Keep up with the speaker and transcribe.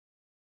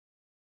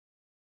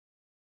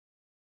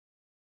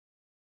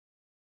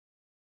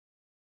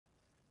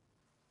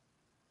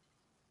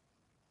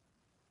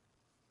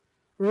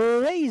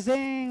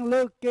racing,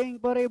 looking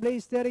for a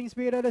blistering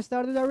speed at the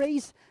start of the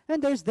race.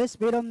 And there's the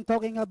speed I'm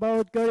talking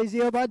about,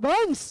 courtesy of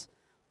Advance.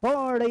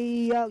 For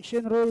the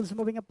action rules,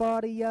 moving a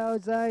party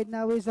outside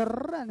now is a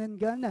run and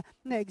gun.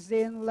 Next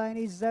in line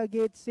is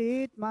Gate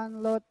Seat,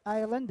 Manlot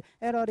Island.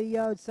 And on the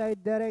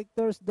outside,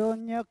 directors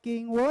Doña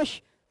King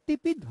Wash.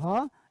 Tipid,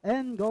 huh?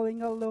 And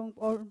going along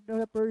for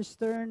the first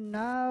turn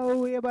now,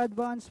 we have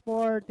Advance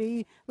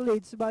 40,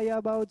 leads by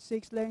about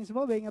 6 lengths,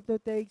 moving up to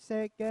take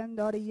second.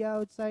 On the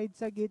outside,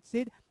 Gate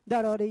Seat.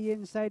 That on the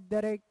inside,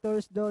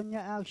 directors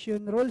Doña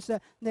Action Rules.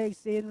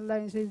 Next in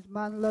line is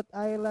Manlot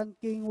Island,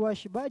 King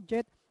Wash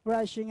Budget.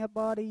 Rushing up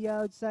on the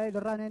outside,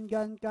 run and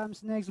gun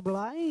comes next,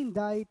 blind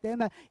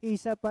item,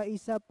 isa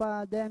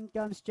pa, then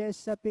comes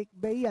Chesapeake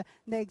Bay.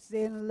 Next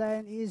in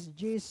line is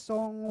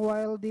G-Song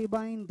while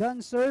Divine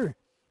Dancer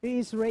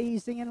is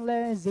racing in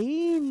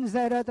Lezin,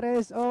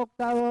 03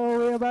 Octavo,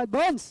 we have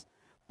Advance.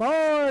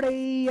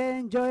 40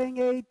 enjoying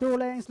a 2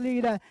 lengths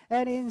lead,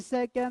 and in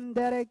second,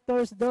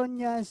 directors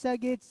Doña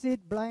Sagitsit,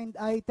 blind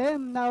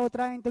item, now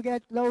trying to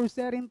get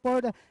closer in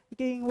fourth.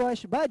 King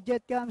Wash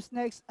Budget comes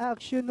next,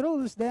 Action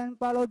Rules, then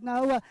followed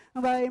now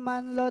by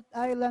Manlot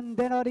Island.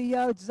 Then on the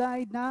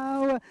outside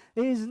now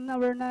is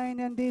number 9,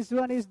 and this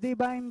one is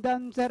Divine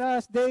Dancer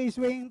as they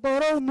swing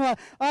for home.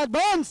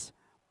 Advance!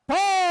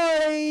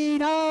 40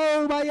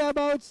 now by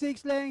about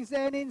 6 lengths,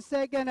 and in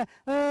second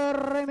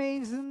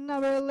remains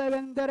number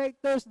 11,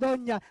 directors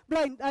Doña.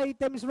 Blind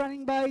items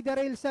running by the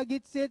rail.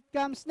 Sagitsit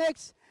comes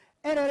next.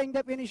 Entering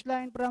the finish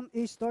line from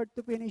start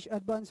to finish,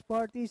 Advance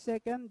Party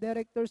second,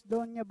 directors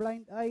Doña,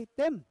 blind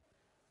item.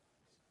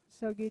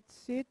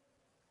 Sagitsit,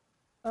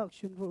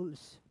 Action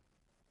Rules.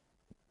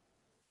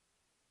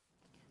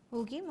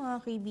 Okay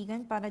mga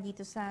kaibigan, para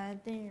dito sa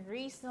ating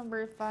race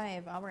number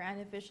 5, our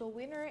unofficial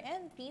winner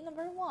and P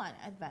number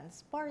 1,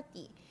 Advance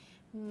Party.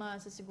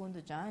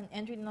 Masasegundo dyan,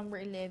 entry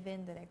number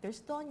 11, Director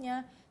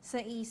Stonia,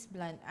 sa East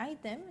Blind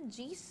Item,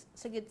 G's,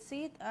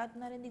 Sagitsit, at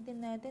narinig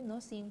din natin,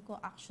 no, 5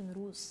 Action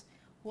Rules.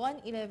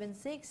 1, 11,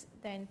 6,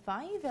 10,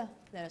 5.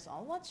 Let us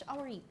all watch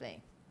our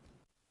replay.